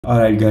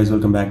Alright guys,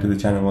 welcome back to the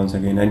channel once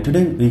again, and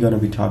today we're going to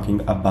be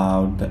talking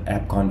about the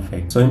app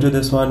config. So into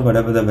this one,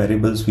 whatever the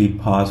variables we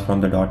pass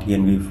from the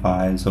 .env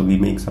file, so we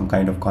make some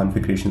kind of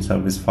configuration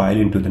service file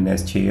into the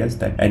NestJs,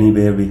 that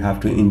anywhere we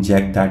have to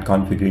inject that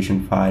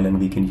configuration file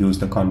and we can use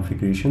the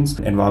configurations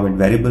environment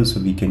variables,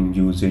 so we can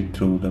use it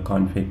through the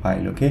config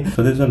file. Okay,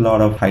 so there's a lot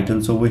of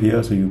titles over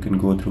here, so you can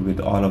go through with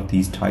all of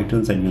these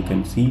titles and you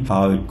can see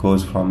how it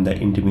goes from the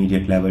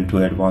intermediate level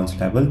to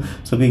advanced level.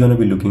 So we're going to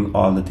be looking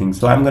all the things.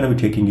 So I'm going to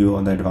be taking you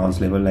on the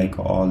advanced level, like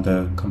all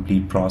the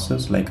complete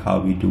process, like how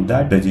we do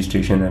that,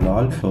 registration and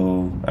all.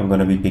 So I'm going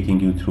to be taking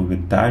you through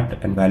with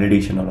that, and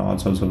validation and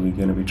also. So we're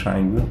going to be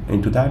trying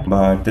into that,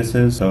 but this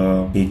is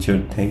a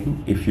featured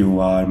thing if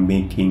you are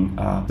making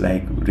a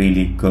like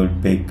really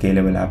good big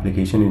scalable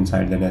application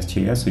inside the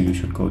NestJs. So you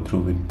should go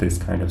through with this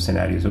kind of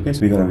scenarios. Okay, so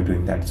we're going to be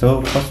doing that.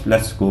 So first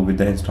let's go with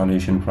the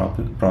installation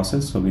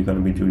process. So we're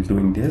going to be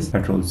doing this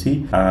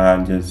Control-C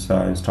and just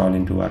install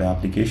into our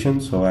application.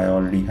 So I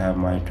already have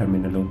my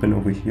terminal open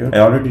over here.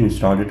 I already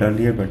installed it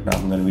earlier, but now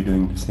I'm going to be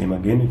doing the same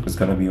again. It was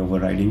going to be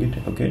overriding it.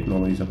 Okay, no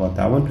worries about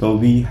that one. So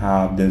we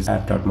have this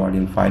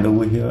app.module file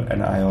over here,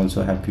 and I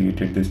also have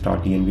created this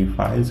 .env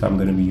file, so I'm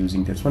going to be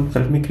using this one.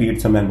 So let me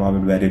create some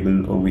environment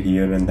variable over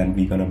here, and then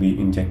we're going to be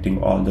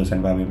injecting all those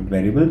environment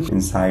variables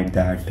inside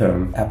that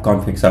app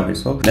config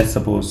service. So let's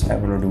suppose I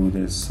want to do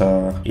this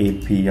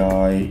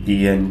API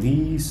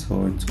env,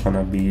 so it's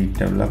gonna be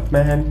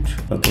development.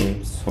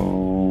 Okay,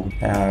 so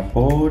app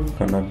port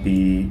gonna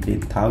be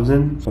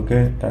 8000.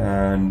 Okay,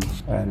 and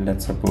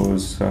let's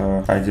suppose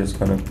I just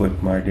gonna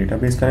put my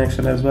database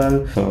connection as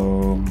well.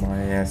 So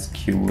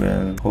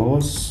MySQL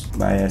host,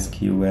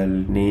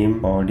 MySQL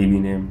name or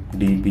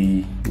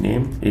DB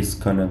name is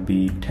gonna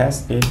be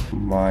tested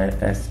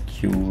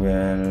MySQL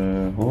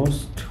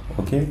host.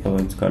 Okay, so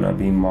it's gonna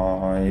be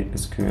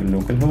MySQL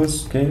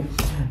localhost. Okay,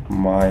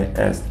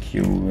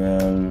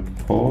 MySQL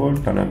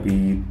port gonna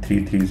be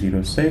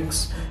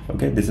 3306.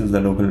 Okay, this is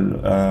the local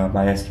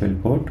MySQL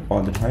port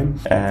all the time,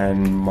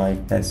 and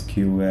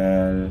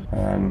MySQL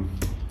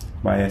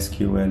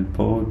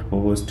port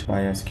host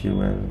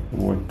MySQL,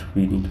 what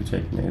we need to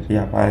check there.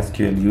 Yeah,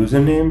 MySQL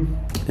username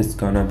is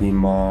gonna be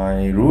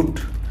my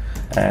root,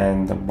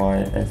 and the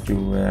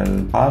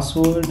MySQL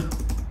password,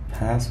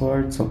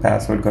 so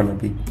password gonna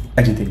be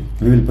anything,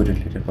 we will put it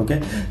later.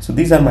 Okay, so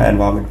these are my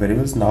environment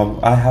variables. Now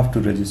I have to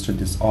register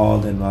all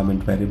the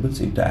environment variables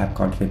into app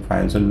config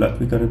file. So what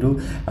we're gonna do,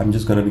 I'm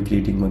just gonna be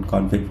creating one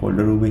config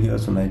folder over here.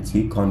 So let's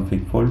see,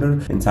 config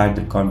folder. Inside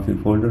the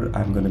config folder,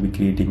 I'm gonna be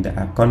creating the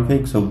app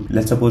config. So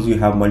let's suppose you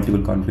have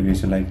multiple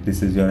configuration, like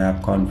this is your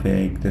app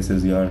config, this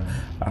is your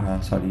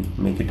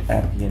make it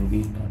app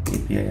env, not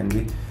API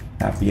env,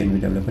 app env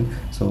development.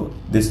 So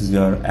this is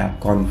your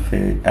app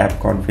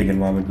config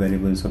environment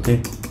variables.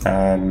 Okay,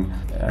 and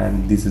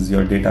this is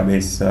your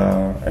database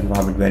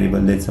environment variable.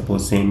 Let's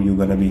suppose same, you're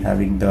gonna be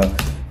having the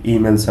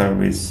email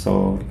service,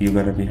 so you're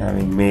gonna be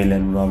having mail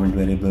environment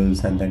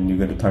variables, and then you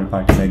get a third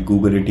party like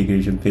Google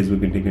integration,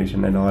 Facebook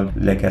integration and all,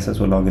 like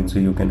SSO login. So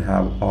you can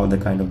have all the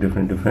kind of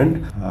different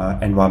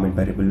environment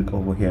variable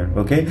over here.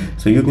 Okay,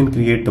 so you can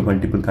create the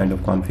multiple kind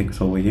of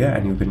configs over here,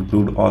 and you can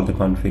include all the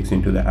configs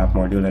into the app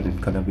module, and it's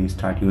gonna be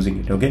start using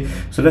it. Okay,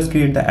 so let's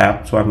create the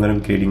app. So I'm gonna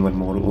be creating one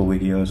more over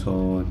here.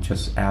 So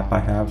just app I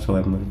have, so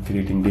I'm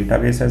creating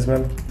database as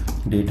well,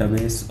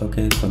 database.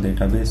 Okay, so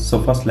database. So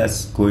first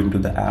let's go into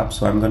the app.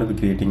 So I'm going to be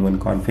creating one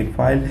config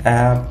file,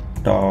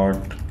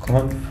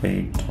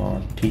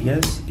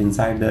 app.config.ts.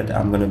 inside that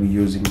I'm going to be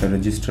using the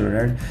register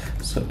add.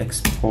 So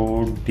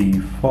export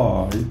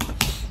default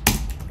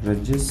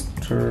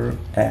register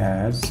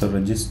as, so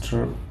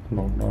register,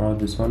 no, not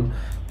this one,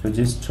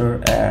 register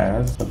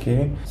as.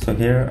 Okay, so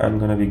here I'm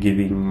going to be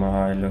giving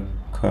my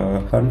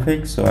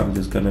config, so I'm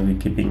just going to be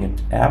keeping it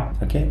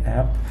app. Okay,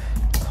 app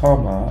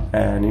comma,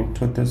 and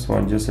into this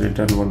one just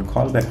return one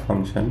callback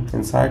function.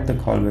 Inside the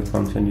callback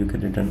function you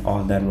can return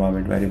all the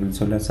environment variables.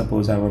 So let's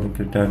suppose I want to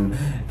return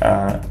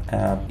app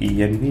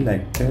env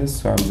like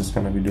this. So I'm just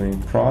going to be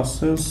doing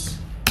process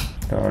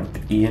dot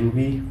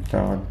env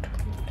dot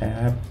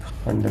app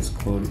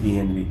underscore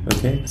env.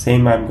 Okay,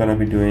 same I'm going to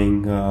be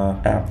doing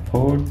app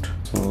port.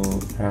 So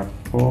app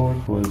port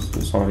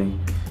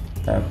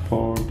app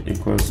port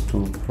equals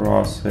to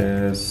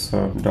process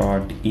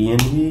dot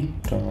env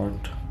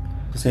dot,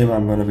 same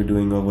I'm going to be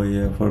doing over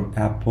here for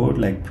app port,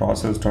 like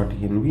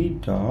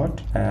process.env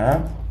dot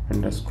app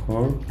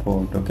underscore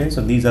port. Okay, so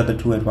these are the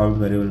two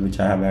environment variables which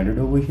I have added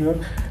over here.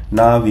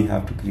 Now we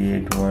have to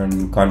create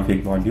one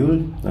config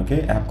module.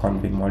 Okay, app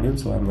config module.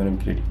 So I'm going to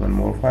be creating one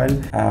more file,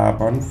 app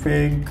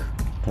config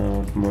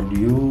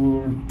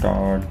module.ts.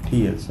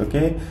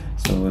 okay,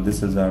 so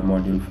this is our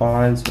module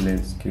file. So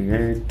let's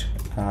create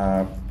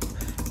app.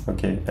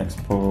 Okay,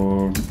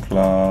 export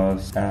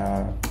class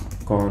app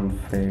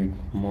config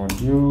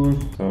module.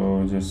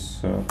 So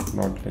just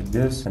not like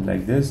this and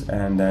like this,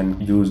 and then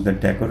use the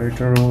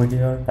decorator over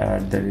here,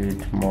 add the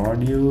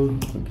module.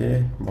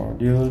 Okay,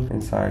 module,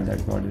 inside that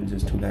module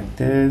just do like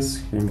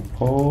this,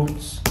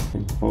 imports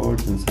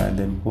imports. Inside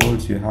the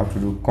imports you have to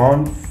do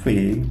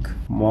config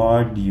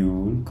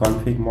module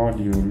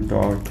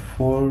dot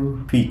for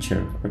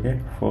feature, okay,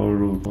 for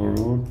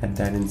root, and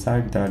then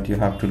inside that you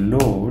have to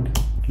load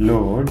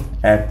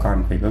app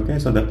config. Okay,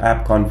 so the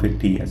app config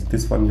ts,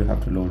 this one you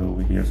have to load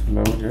over here. So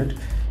load it,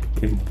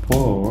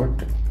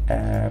 import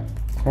app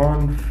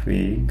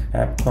config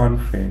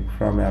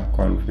from app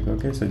config.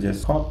 Okay, so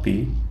just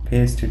copy,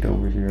 paste it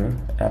over here,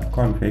 app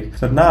config.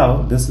 So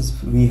now this is,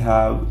 we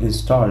have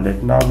installed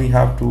it. Now we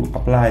have to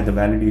apply the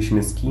validation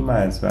schema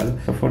as well.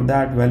 So for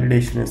that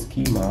validation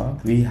schema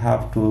we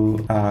have to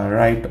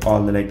write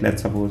all the, like,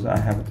 let's suppose I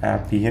have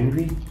app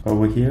env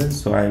over here,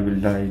 so I will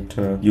write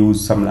use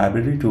some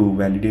library to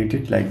validate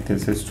it, like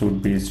this is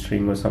stored base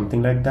string or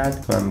something like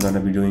that. So I'm gonna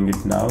be doing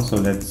it now. So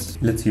let's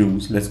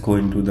go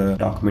into the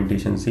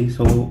documentation. See,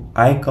 so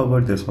I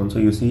covered this one. So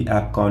you see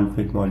app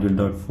config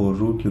module.for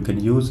root you can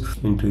use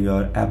into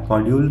your app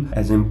module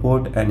as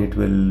import, and it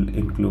will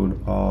include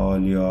all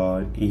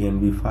your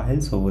env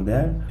files over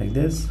there like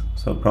this.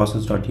 So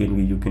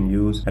process.env you can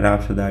use, and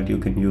after that you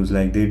can use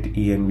like that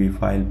env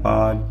file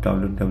path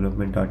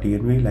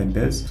development.env like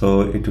this.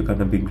 So it will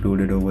gonna be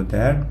included over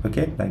there,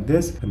 okay, like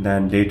this. And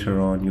then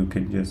later on you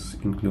can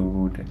just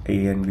include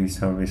env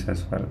service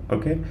as well.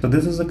 Okay, so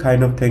this is the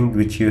kind of thing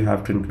which you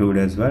have to include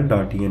as well,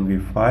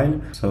 .env file.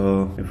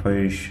 So if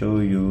I show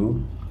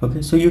you,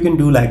 okay, so you can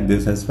do like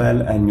this as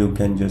well, and you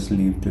can just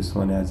leave this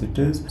one as it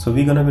is. So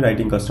we're gonna be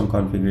writing custom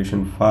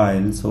configuration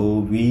file. So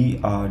we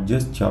are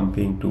just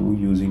jumping to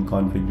using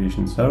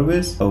configuration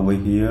service over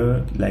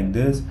here like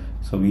this.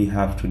 So we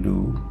have to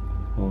do,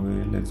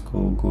 okay, let's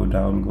go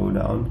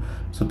down.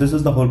 So this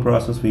is the whole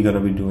process we're gonna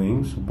be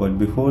doing. So, but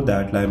before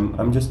that,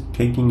 I'm just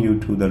taking you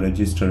to the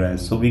register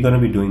as. So we're gonna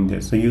be doing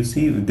this. So you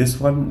see this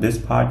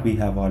part we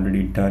have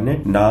already done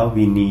it. Now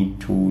we need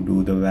to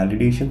do the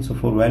validation. So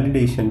for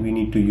validation we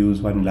need to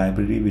use one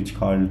library which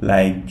called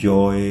like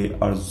Joy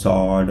or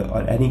Zod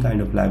or any kind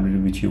of library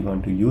which you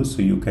want to use,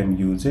 so you can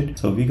use it.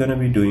 So we're gonna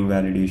be doing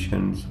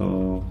validation.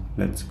 So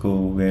let's go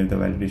where the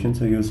validation.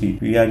 So you see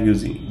they're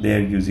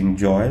using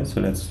Joy,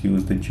 so let's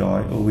use the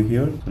Joy over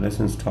here. So let's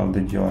install the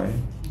Joy.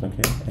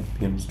 Okay,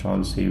 npm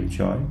install save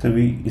Joy. So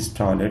we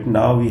install it.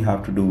 Now we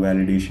have to do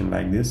validation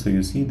like this. So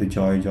you see the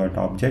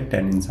joy.object,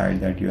 and inside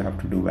that you have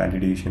to do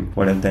validation,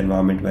 whatever the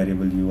environment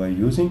variable you are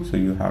using. So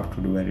you have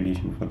to do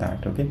validation for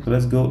that. Okay, so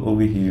let's go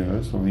over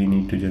here. So we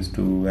need to just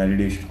do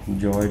validation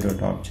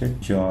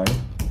joy.object,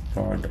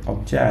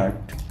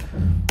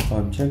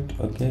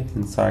 okay.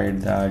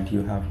 Inside that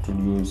you have to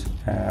use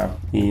app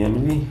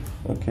env.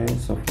 Okay,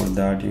 so for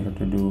that you have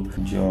to do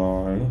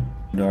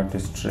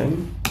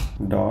joy.string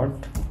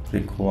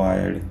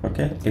required.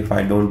 Okay, if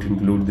I don't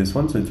include this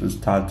one, so it will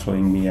start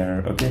throwing me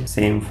error. Okay,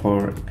 same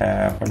for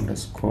app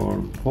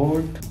underscore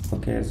port.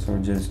 Okay, so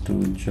just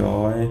do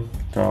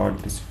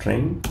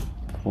joy.string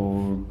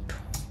port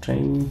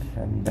string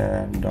and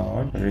then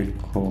dot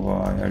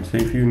required. So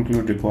if you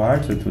include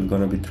required, so it will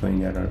gonna be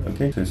throwing error.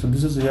 Okay, so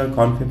this is your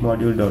config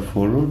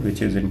module.for root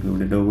which is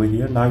included over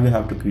here. Now you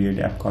have to create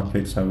app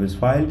config service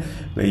file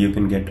where you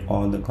can get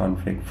all the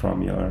config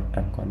from your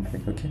app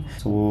config. Okay,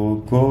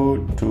 so go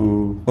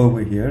to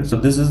over here. So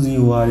this is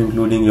you are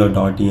including your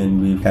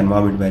 .env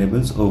environment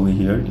variables over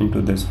here into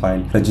this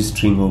file,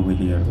 registering over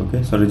here.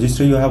 Okay, so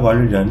register you have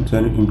already done, so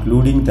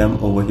including them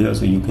over here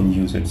so you can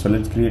use it. So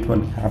let's create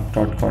one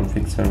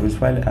app.config service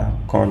file,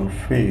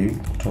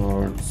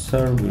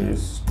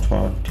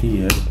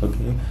 app.config.service.ts.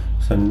 okay,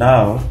 so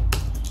now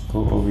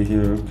go over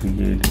here,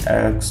 create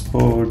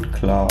export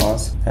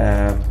class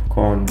app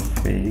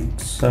config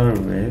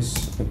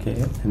service.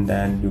 Okay, and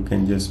then you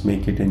can just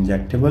make it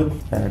injectable,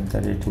 add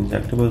that it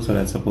injectable. So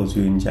let's suppose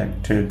you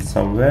injected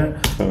somewhere,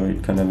 so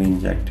it gonna be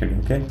injected.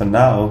 Okay, so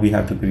now we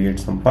have to create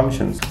some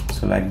functions,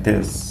 so like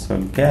this. So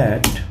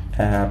get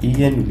app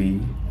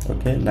env,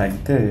 okay,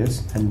 like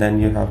this, and then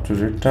you have to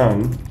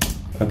return.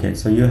 Okay,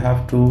 so you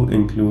have to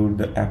include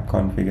the app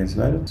config as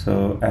well.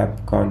 So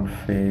app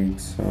config,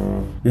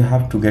 so you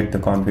have to get the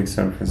config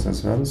service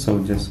as well. So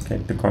just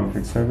get the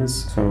config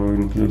service. So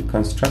include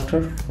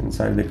constructor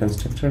inside the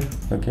constructor.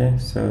 Okay,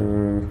 so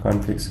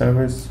config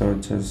service. So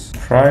just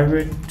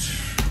private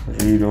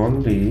read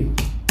only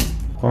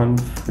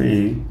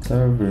config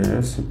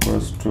service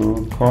equals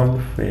to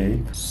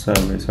config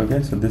service.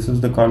 Okay, so this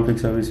is the config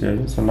service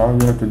here. So now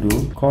you have to do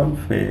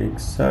config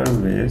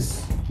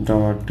service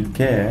dot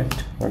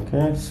get.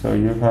 Okay, so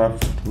you have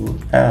to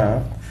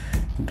app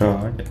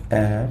dot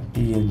app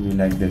env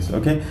like this.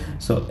 Okay,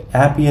 so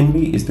app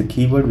env is the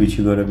keyword which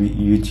you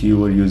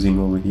are using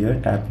over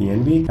here, app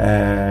env,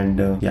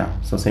 and yeah,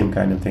 so same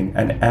kind of thing.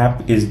 And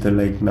app is the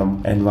like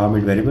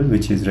environment variable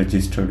which is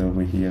registered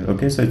over here.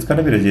 Okay, so it's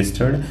gonna be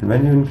registered, and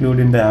when you include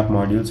in the app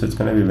module, so it's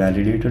gonna be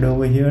validated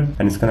over here,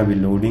 and it's gonna be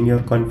loading your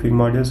config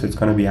module. So it's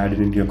gonna be added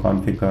into your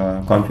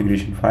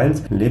configuration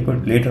files.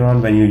 Later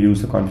on when you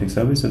use the config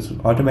service, it's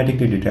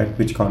automatically detect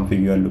which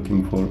config you are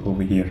looking for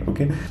over here.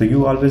 Okay, so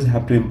you always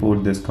have to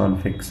import this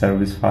config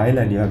service file,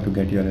 and you have to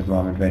get your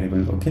environment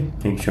variable. Okay,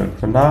 make sure.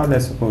 So now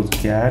let's suppose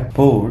get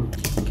port.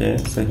 Okay,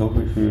 so hope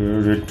if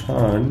you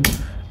return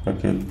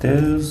okay,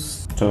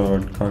 this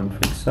dot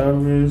config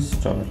service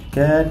dot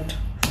get,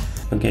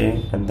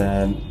 okay, and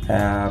then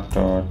app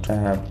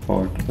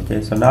port.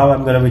 Okay, so now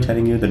I'm gonna be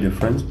telling you the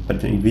difference,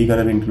 but we're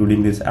gonna be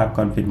including this app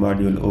config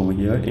module over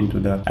here into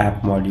the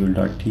app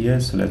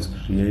module.ts. So let's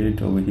create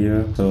it over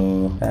here.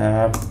 So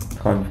app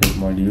config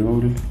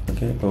module,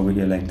 okay, over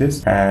here like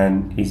this,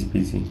 and easy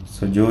peasy.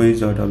 So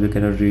joeys.object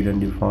cannot read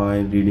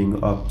undefined,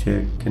 reading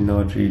object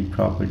cannot read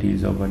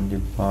properties of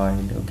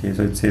undefined. Okay,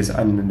 so it says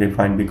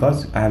undefined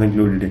because I have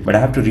included it, but I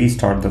have to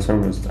restart the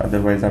service,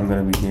 otherwise I'm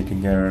going to be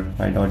getting error.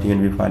 My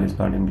 .env file is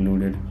not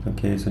included.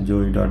 Okay, so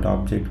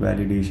joey.object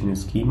validation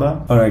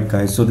schema. All right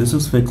guys, so this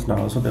is fixed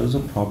now. So there was a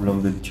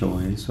problem with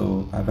joey.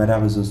 So when I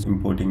was just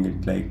importing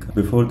it, like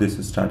before this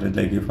started,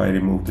 like if I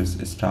remove this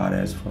star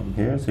as from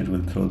here, so it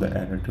will throw the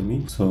error to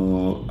me.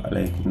 So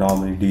like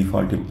normally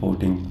default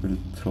importing will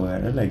throw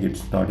error, like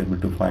it's not able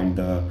to find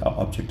the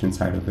object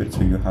inside of it,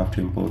 so you have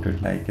to import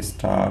it like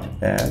star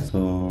as,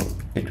 so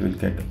it will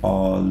get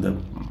all the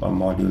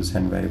modules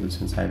and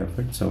variables inside of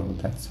it. So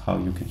that's how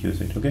you can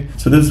use it. Okay,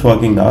 so this is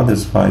working now, this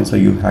is fine. So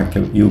you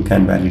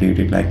can validate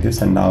it like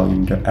this, and now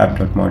in the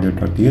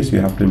app.module.ts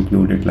you have to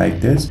include it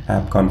like this,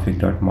 app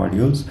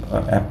config.modules,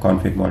 app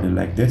config module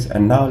like this.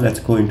 And now let's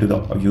go into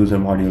the user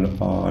module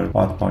or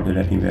auth module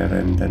anywhere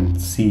and then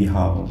see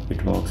how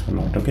it works or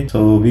not. Okay,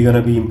 so we're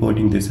gonna be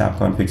importing this app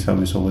config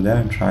service over there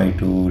and try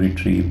to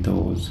retrieve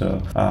those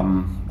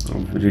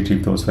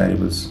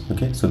variables.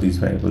 Okay, so these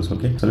variables.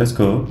 Okay, so let's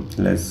go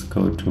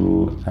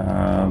to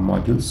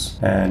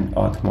modules and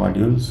auth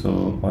module.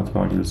 So auth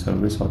module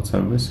service, auth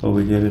service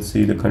over here. Let's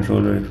see the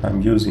controller if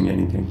I'm using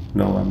anything.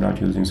 No, I'm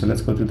not using. So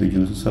let's go to the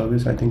user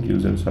service. I think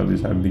user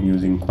service I've been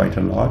using quite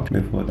a lot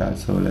before that.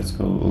 So let's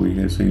go over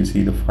here. So you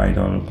see the find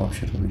all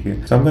option over here.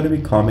 So I'm going to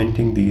be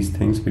commenting these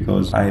things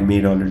because I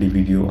made already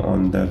video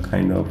on the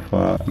kind of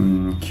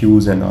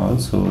queues and all,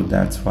 so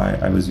that's why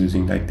I was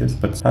using like this,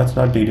 but that's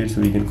not needed.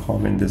 So we can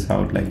comment this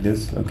out like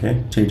this.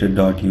 Okay,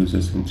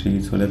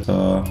 stated.usersentry. So let's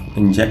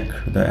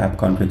inject the app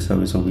config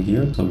service over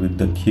here. So with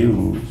the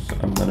queues,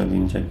 I'm gonna be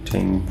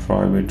injecting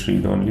private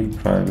read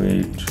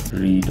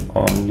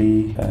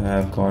only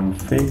app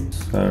config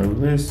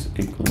service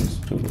equals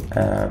to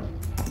app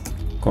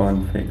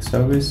config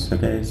service.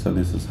 Okay, so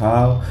this is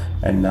how.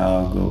 And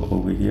now go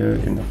over here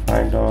in the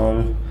find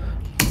all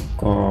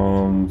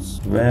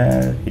const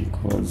where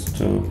equals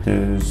to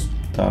this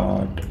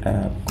dot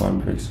app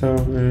config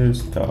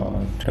service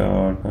dot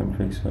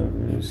config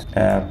service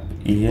app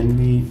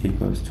env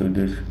equals to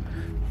this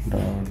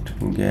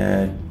dot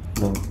get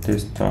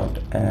this dot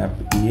app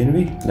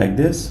env like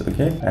this.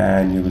 Okay,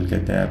 and you will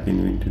get the app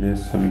env into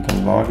this. So we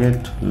can log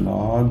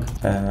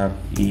app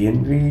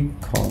env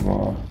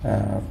comma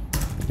app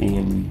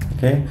env.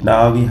 Okay,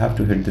 now we have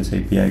to hit this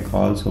API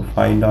call. So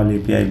find all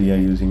API we are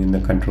using in the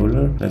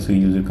controller. Let's go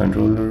user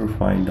controller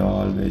find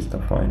all. Where's the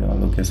find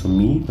all? Okay, so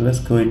me. So let's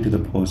go into the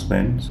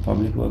Postman. So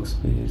public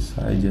workspace.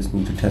 I just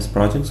need to test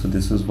project. So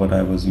this is what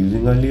I was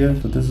using earlier.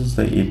 So this is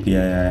the API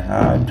I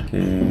had.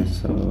 Okay,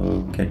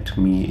 so get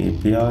me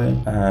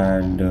API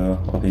and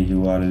okay,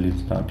 URL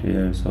is not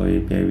here. So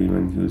API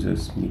v1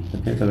 uses me.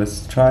 Okay, so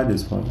let's try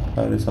this one.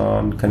 Try this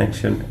on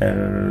connection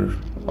error.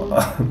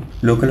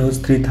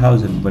 Localhost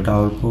 3000, but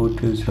our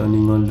port is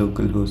running on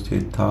localhost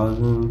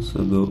 8000.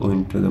 So go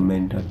into the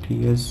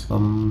main.ts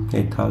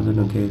 8000.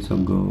 Okay, so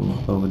go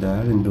over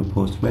there into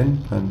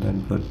Postman and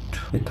then put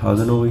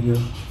 8000 over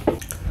here.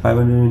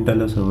 500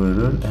 internal server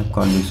error app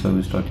config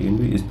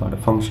service.env is not a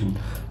function.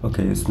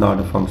 Okay, it's not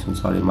a function,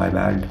 sorry, my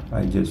bad.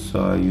 I just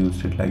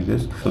used it like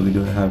this. So we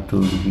don't have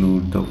to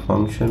include the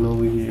function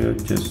over here,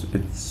 just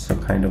it's a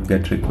kind of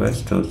get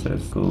request. So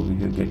let's go over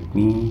here, get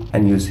me,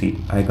 and you see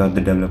I got the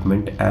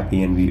development app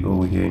env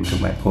over here into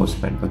my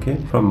Postman. Okay,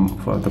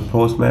 for the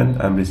Postman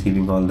I'm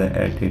receiving all the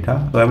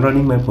data. So I'm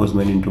running my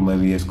Postman into my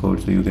VS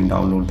Code, so you can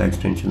download the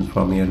extensions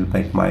from here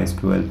like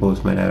MySQL,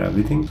 Postman, and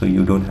everything. So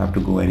you don't have to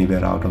go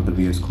anywhere out of the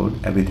VS Code.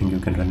 Everything you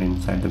can run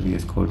inside the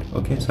VS Code.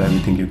 Okay, so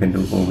everything you can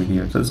do over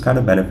here. So it's kind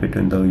of benefit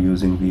in the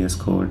using VS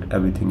Code.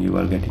 Everything you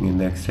are getting in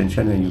the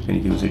extension and you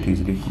can use it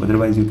easily.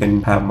 Otherwise you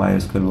can have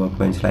MySQL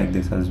workbench like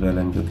this as well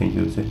and you can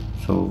use it.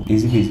 So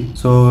easy peasy.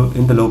 So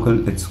in the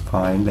local it's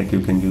fine, like you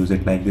can use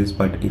it like this,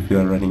 but if you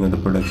are running on the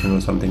production or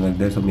something like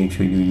that, so make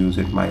sure you use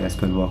it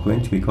MySQL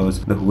workbench, because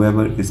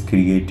whoever is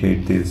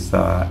created this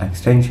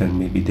extension,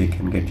 maybe they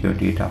can get your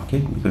data. Okay,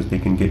 because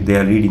they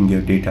are reading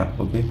your data.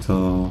 Okay,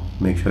 so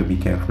make sure be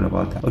careful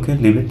about that. Okay,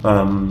 leave it.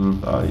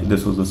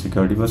 This was the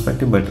security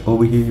perspective, but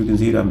over here you can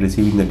see I'm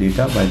receiving the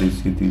data by this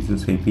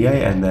API,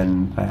 and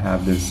then I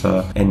have this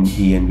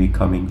env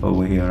coming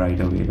over here right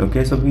away.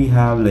 Okay, so we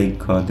have like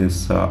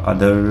this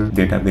other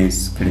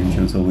database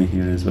credentials over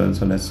here as well.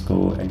 So let's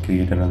go and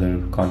create another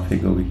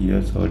config over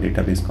here. So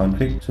database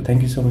config. So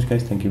thank you so much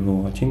guys, thank you for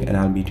watching, and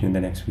I'll meet you in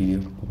the next video.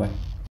 Bye bye.